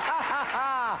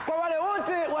 Kwa wale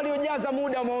wote waliojaza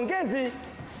muda wa maongezi,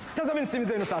 tazameni simu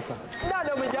zenu sasa.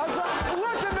 Dada umejaza,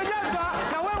 wote umejaza,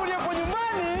 na wewe uliyepo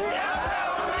nyumbani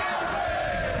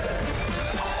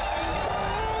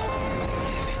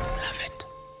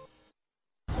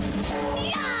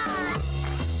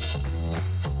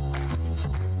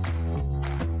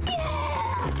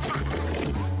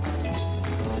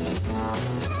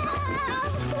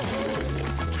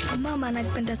Mama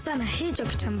anapenda sana hicho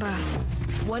kitambaa.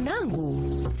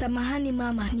 Wanangu, samahani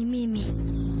mama, ni mimi.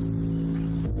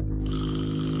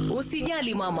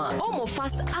 Usijali mama,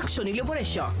 Fast action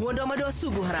iliyoboreshwa huondoa madoa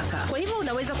sugu haraka. Kwa hivyo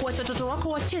unaweza kuacha watoto wako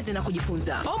wacheze na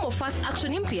kujifunza. Fast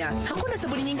action Mpya, hakuna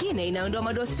sabuni nyingine inayoondoa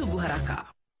madoa sugu haraka.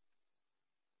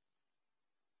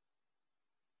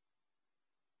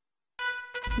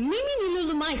 Mimi ni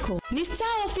Lulu Michael, ni star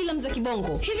wa filamu za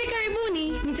kibongo. Hivi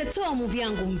karibuni nitatoa movie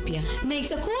yangu mpya na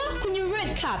itakuwa kwenye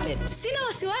red carpet. Sina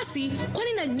wasiwasi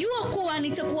kwani najua kuwa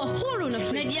nitakuwa huru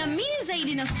na najiamini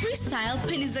zaidi na freestyle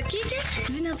peni za kike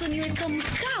zinazoniweka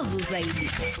mkavu zaidi.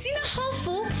 Sina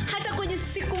hofu hata kwenye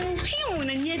siku muhimu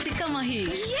na nyeti kama hii.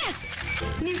 Yes!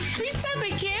 Ni freestyle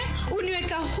pekee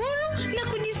uniweka huru na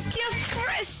kujisikia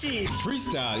fresh.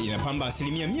 Freestyle inapamba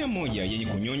 100% yenye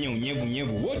kunyonya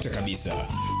unyevu wote kabisa.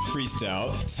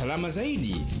 Freestyle salama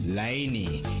zaidi,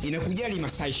 laini, inakujali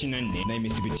masaa 24 na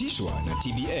imethibitishwa na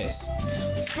TBS.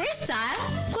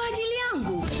 Freestyle kwa ajili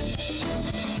yangu.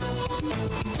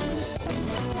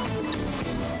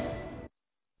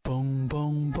 Bong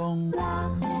bong bong.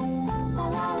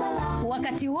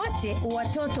 Wakati wote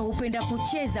watoto hupenda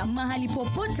kucheza mahali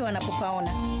popote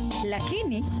wanapopaona,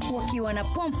 lakini wakiwa na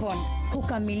pompon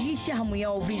hukamilisha hamu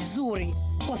yao vizuri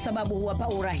kwa sababu huwapa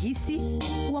urahisi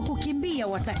wa kukimbia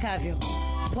watakavyo.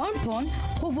 Pompon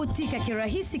huvutika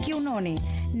kirahisi kiunoni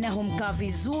na humkaa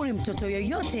vizuri mtoto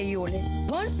yoyote yule.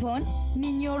 Pompon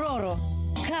ni nyororo,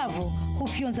 kavu,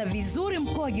 hufyonza vizuri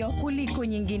mkojo kuliko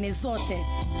nyingine zote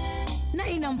na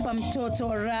inampa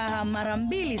mtoto raha mara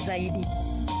 2 zaidi.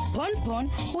 Ponpon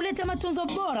huleta matunzo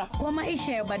bora kwa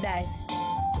maisha ya baadaye.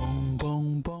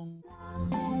 Bong bong.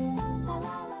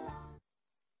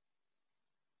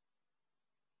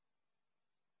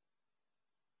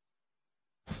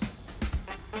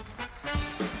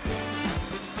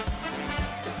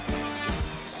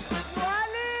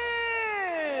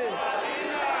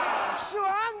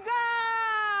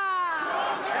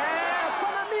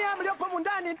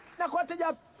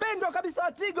 wateja pendwa kabisa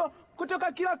wa Tigo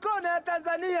kutoka kila kona ya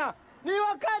Tanzania. Ni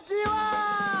wakati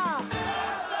wa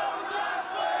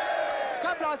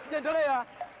Kabla sijaendelea,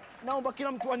 naomba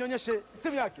kila mtu anyonyeshe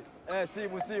simu yake.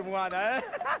 Simu bwana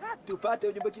tupate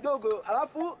ujumbe kidogo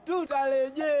alafu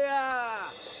tutarejea.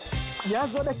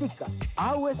 Jazo dakika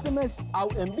au SMS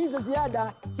au MB za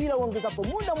ziada kila uongezapo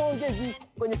muda maongezi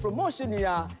kwenye promotion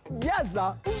ya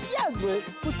Jaza Ujazwe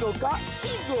kutoka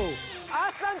Tigo.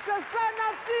 Asante sana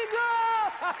Tigo!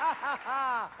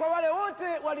 Kwa wale wote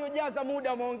waliojaza muda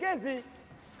wa maongezi,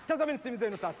 tazameni simu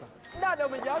zenu sasa. Dada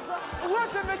umejaza,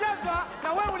 wote mmejaza,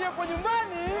 na wewe uliyepo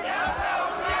nyumbani jaza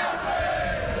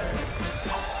Ujazwe!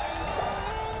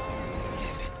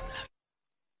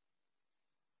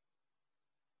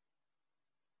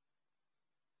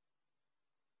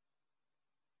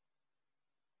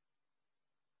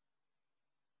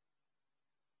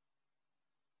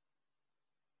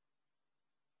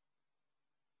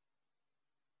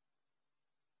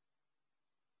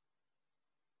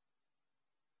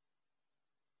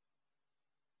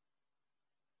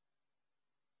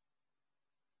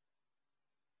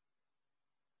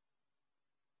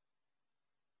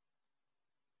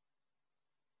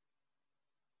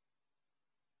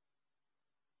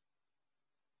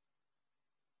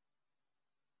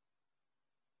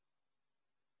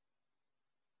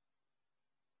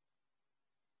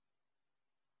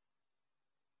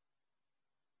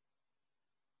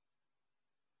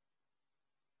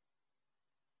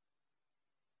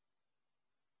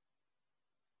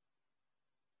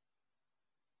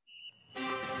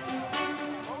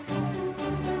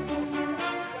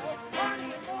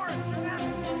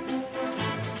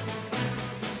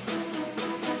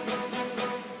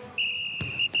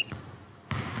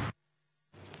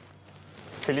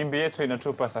 Filimbi yetu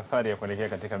inatupa safari ya kuelekea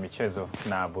katika michezo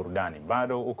na burudani.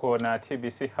 Bado uko na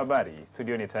TBC Habari.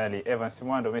 Studio ni tayari Evansy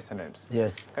Mwando, Mr. Names.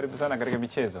 Yes. Karibu sana katika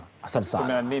michezo. Asante sana.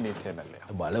 Kuna nini tena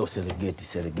leo? Bwana, leo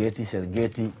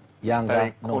Serengeti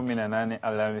Yanga 18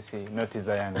 Alhamisi, noti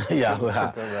za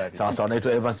Yanga. Sasa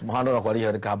wanaitwa Evansy Mwando na kualika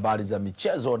katika habari za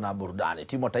michezo na burudani.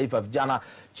 Timu ya taifa ya vijana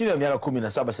chini ya miaka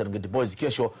 17 Serengeti Boys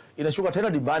kesho inashuka tena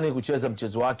dimbani kucheza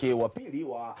mchezo wake wa pili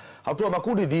wa hatua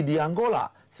makundi dhidi ya Angola.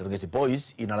 Serengeti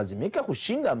Boys inalazimika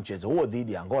kushinda mchezo huo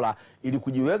dhidi ya Angola ili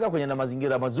kujiweka kwenye na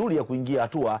mazingira mazuri ya kuingia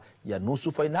hatua ya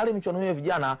nusu fainali michuano ya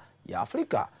vijana ya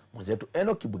Afrika. Mwenzetu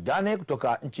Enoch Bugane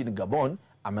kutoka nchini Gabon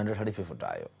ameandaa taarifa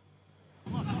ifuatayo.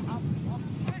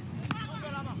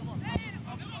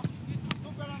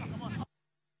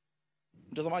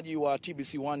 Mtazamaji wa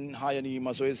TBC1, haya ni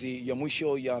mazoezi ya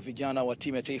mwisho ya vijana wa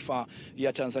timu ya taifa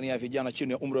ya Tanzania vijana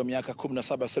chini ya umri wa miaka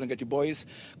 17 Serengeti Boys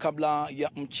kabla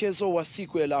ya mchezo wa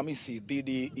siku ya Alhamisi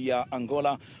dhidi ya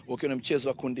Angola, ukiwa ni mchezo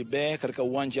wa kundi B katika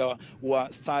uwanja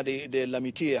wa Stade de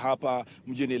l'Amitié hapa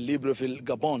mjini Libreville,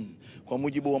 Gabon. Kwa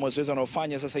mujibu wa mazoezi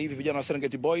wanaofanya sasa hivi vijana wa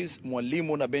Serengeti Boys,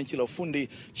 mwalimu na benchi la ufundi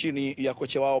chini ya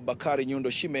kocha wao Bakari Nyundo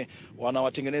Shime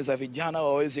wanawatengeneza vijana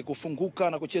waweze kufunguka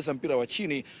na kucheza mpira wa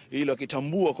chini ili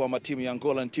wakitambua kwa timu ya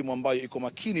Angola ni timu ambayo iko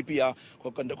makini pia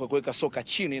kwa kuweka soka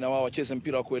chini, na wao wacheze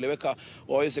mpira wa kueleweka,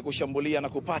 waweze kushambulia na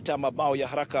kupata mabao ya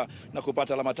haraka na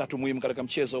kupata alama tatu muhimu katika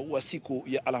mchezo wa siku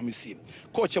ya Alhamisi.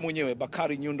 Kocha mwenyewe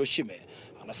Bakari Nyundo Shime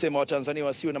anasema Watanzania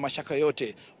wasiwe na mashaka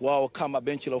yote, wao kama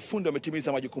benchi la ufundi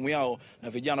wametimiza majukumu yao na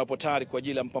vijana wapo tayari kwa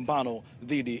ajili ya mpambano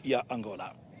dhidi ya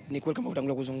Angola. Ni kweli kama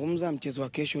utangulia kuzungumza, mchezo wa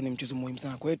kesho ni mchezo muhimu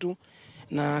sana kwetu,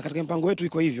 na katika mpango wetu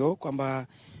iko hivyo kwamba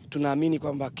tunaamini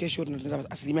kwamba kesho tunatazama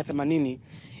 80%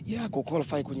 ya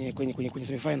kuqualify kwenye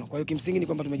semifinal. Kwa hiyo kimsingi ni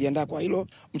kwamba tumejiandaa kwa hilo.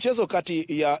 Mchezo kati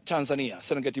ya Tanzania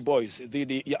Serengeti Boys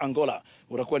dhidi ya Angola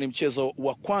utakuwa ni mchezo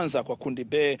wa kwanza kwa kundi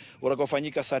B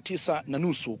utakaofanyika saa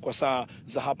 9:30 kwa saa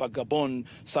za hapa Gabon,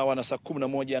 sawa na saa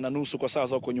 11:30 kwa saa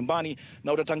za huko nyumbani,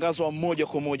 na utatangazwa moja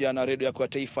kwa moja na redio yako ya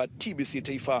taifa TBC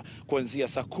Taifa kuanzia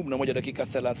saa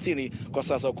 11:30 kwa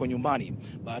saa za huko nyumbani.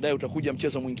 Baadaye utakuja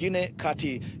mchezo mwingine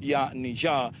kati ya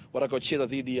Niger watakaocheza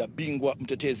dhidi ya bingwa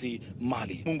mtetezi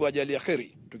Mali. Mungu ajalie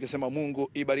kheri. Tukisema Mungu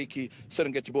ibariki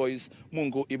Serengeti Boys,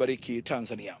 Mungu ibariki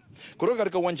Tanzania. Kutoka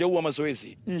katika uwanja huu wa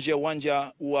mazoezi nje ya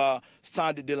uwanja wa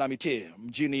Stade de l'Amitié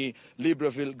mjini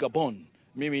Libreville, Gabon,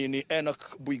 mimi ni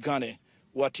Enoch Bugane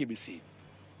wa TBC.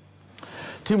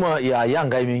 Timu ya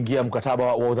Yanga imeingia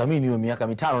mkataba wa udhamini wa miaka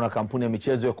 5 na kampuni ya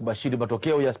michezo ya kubashiri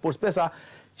matokeo ya SportPesa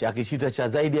cha kitita cha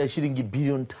zaidi ya shilingi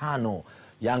bilioni 5.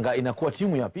 Yanga inakuwa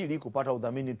timu ya pili kupata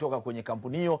udhamini toka kwenye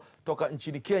kampuni hiyo toka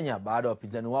nchini Kenya baada ya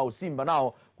wapinzani wao Simba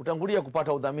nao kutangulia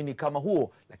kupata udhamini kama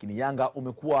huo, lakini Yanga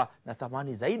umekuwa na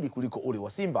thamani zaidi kuliko ule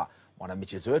wa Simba.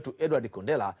 Mwanamichezo wetu Edward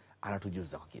Kondela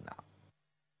anatujuza kwa kina.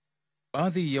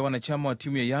 Baadhi ya wanachama wa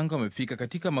timu ya Yanga wamefika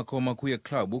katika makao makuu ya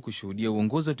klabu kushuhudia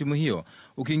uongozi wa timu hiyo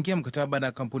ukiingia mkataba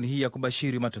na kampuni hii ya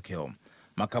kubashiri matokeo.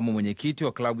 Makamu mwenyekiti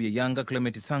wa klabu ya Yanga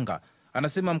Clement Sanga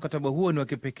anasema mkataba huo ni wa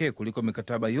kipekee kuliko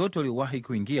mikataba yote waliowahi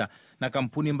kuingia na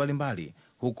kampuni mbalimbali,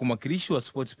 huku mwakilishi wa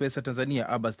SportPesa Tanzania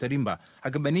Abbas Tarimba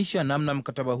akibainisha namna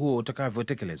mkataba huo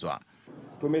utakavyotekelezwa.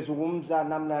 Tumezungumza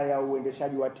namna ya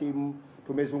uendeshaji wa timu,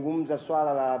 tumezungumza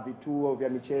swala la vituo vya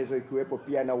michezo ikiwepo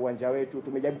pia na uwanja wetu.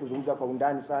 Tumejaribu kuzungumza kwa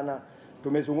undani sana.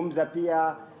 Tumezungumza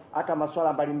pia hata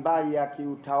masuala mbalimbali ya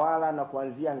kiutawala na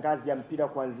kuanzia ngazi ya mpira,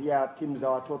 kuanzia timu za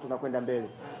watoto na kwenda mbele.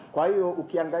 Kwa hiyo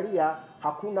ukiangalia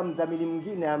hakuna mdhamini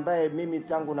mwingine ambaye mimi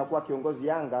tangu nakuwa kiongozi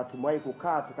Yanga tumewahi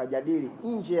kukaa tukajadili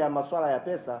nje ya masuala ya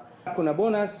pesa. Kuna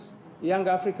bonus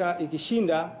Yanga Africa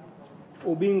ikishinda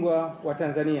ubingwa wa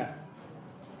Tanzania.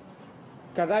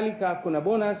 Kadhalika kuna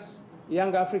bonus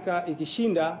Yanga Africa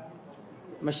ikishinda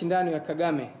mashindano ya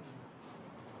Kagame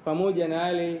pamoja na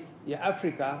yale ya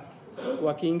Afrika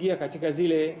wakiingia katika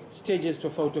zile stages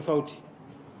tofauti tofauti.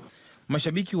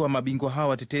 Mashabiki wa mabingwa hawa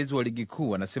watetezi wa ligi kuu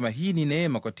wanasema hii ni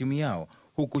neema kwa timu yao,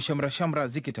 huku shamra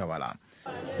zikitawala.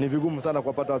 Ni vigumu sana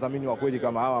kuwapata wadhamini wa kweli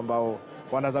kama hawa ambao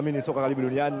wanadhamini soka karibu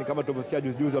duniani. Kama tulivyosikia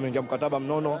juzi wameingia mkataba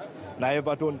mnono na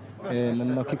Everton.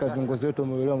 Na hakika viongozi wetu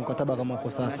wameelewa mkataba kama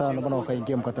uko sawa sana, ndio maana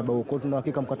wakaingia mkataba huo. Tuna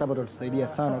hakika mkataba utatusaidia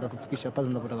sana, utatufikisha pale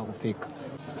tunapotaka kufika.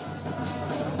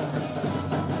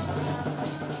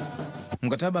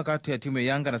 Mkataba kati ya timu ya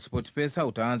Yanga na SportPesa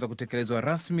utaanza kutekelezwa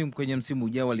rasmi kwenye msimu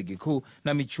ujao wa ligi kuu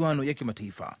na michuano ya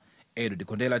kimataifa. Edward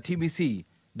Kondela, TBC,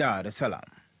 Dar es Salaam.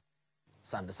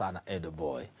 Asante sana Edo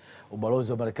Boy.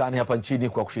 Ubalozi wa Marekani hapa nchini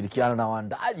kwa kushirikiana na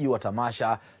waandaji wa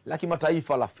tamasha la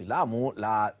kimataifa la filamu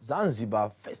la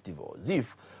Zanzibar Festival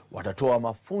ZIF watatoa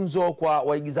mafunzo kwa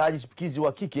waigizaji chipukizi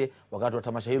wa kike wakati wa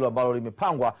tamasha hilo ambalo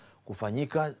limepangwa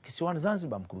kufanyika kisiwani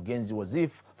Zanzibar. Mkurugenzi wa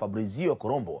ZIF Fabrizio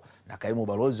Korombo na kaimu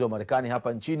balozi wa Marekani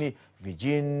hapa nchini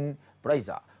Virgin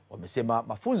Braiser wamesema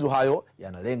mafunzo hayo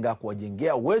yanalenga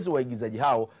kuwajengea uwezo waigizaji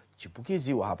hao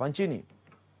chipukizi wa hapa nchini.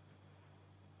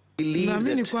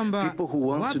 Believe that people who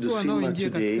want to do cinema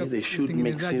today, they should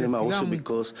make cinema also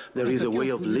because there is a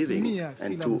way of living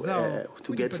and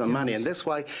to get some money, and that's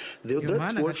why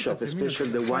that workshop, especially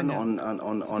the one on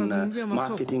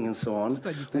marketing and so on,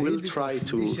 will try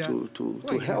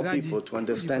to help people to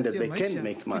understand that they can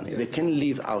make money, they can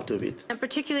live out of it. And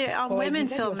particularly on women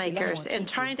filmmakers, and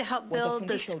trying to help build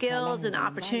the skills and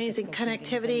opportunities and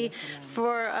connectivity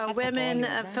for women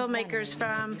filmmakers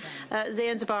from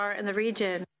Zanzibar and the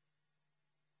region.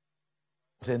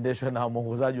 Tendeshwa na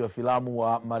mwongozaji wa filamu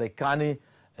wa Marekani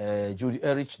Judy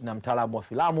Erich na mtaalamu wa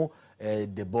filamu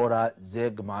Deborah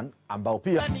Zegman ambao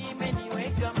pia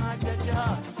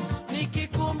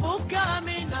nikikumbuka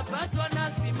mimi napatwa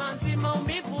na simanzi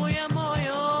maumivu ya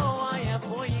moyo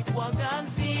hayapoi kwa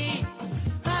ganzi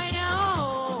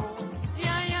hayao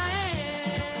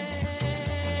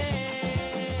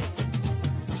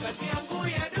kati yangu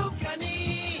ya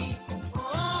dukani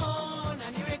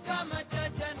na niwe kama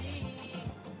chachani.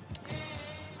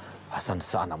 Asante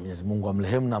sana. Mwenyezi Mungu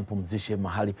amrehemu na mpumzishe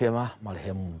mahali pema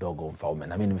marehemu mdogo Mfaume.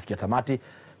 Na mimi nimefikia tamati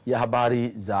ya habari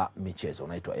za michezo.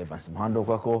 Naitwa Evans Mhando,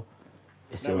 kwako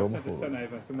Asante sana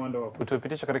Evans Mhando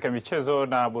kutupitisha katika michezo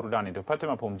na burudani. Tupate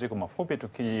mapumziko mafupi,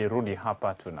 tukirudi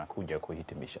hapa tunakuja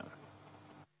kuhitimisha.